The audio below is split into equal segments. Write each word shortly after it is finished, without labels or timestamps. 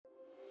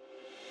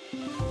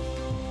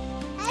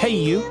Hey,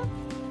 you.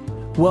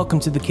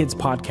 Welcome to the Kids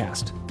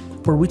Podcast,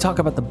 where we talk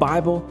about the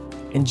Bible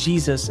and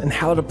Jesus and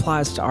how it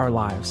applies to our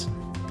lives.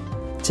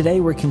 Today,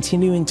 we're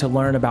continuing to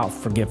learn about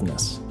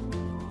forgiveness.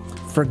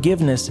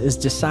 Forgiveness is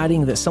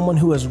deciding that someone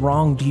who has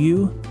wronged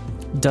you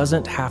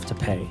doesn't have to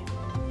pay.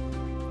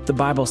 The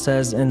Bible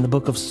says in the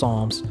book of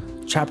Psalms,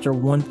 chapter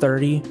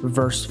 130,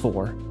 verse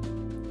 4,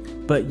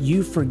 "But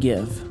you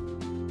forgive,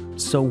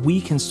 so we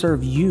can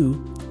serve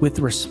you with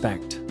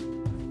respect."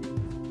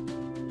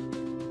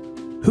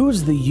 Who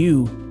is the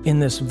you in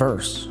this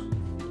verse?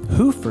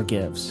 Who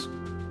forgives?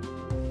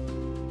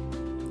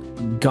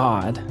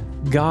 God.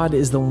 God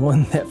is the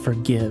one that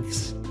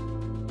forgives.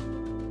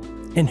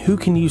 And who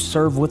can you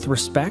serve with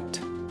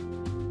respect?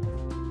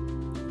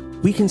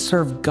 We can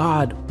serve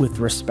God with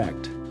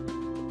respect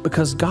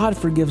because God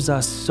forgives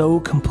us so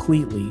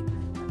completely.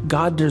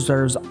 God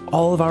deserves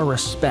all of our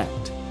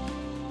respect.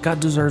 God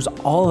deserves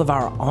all of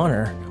our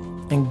honor,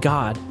 and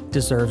God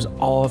deserves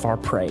all of our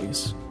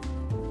praise.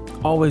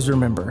 Always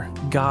remember,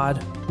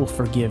 God will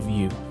forgive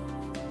you.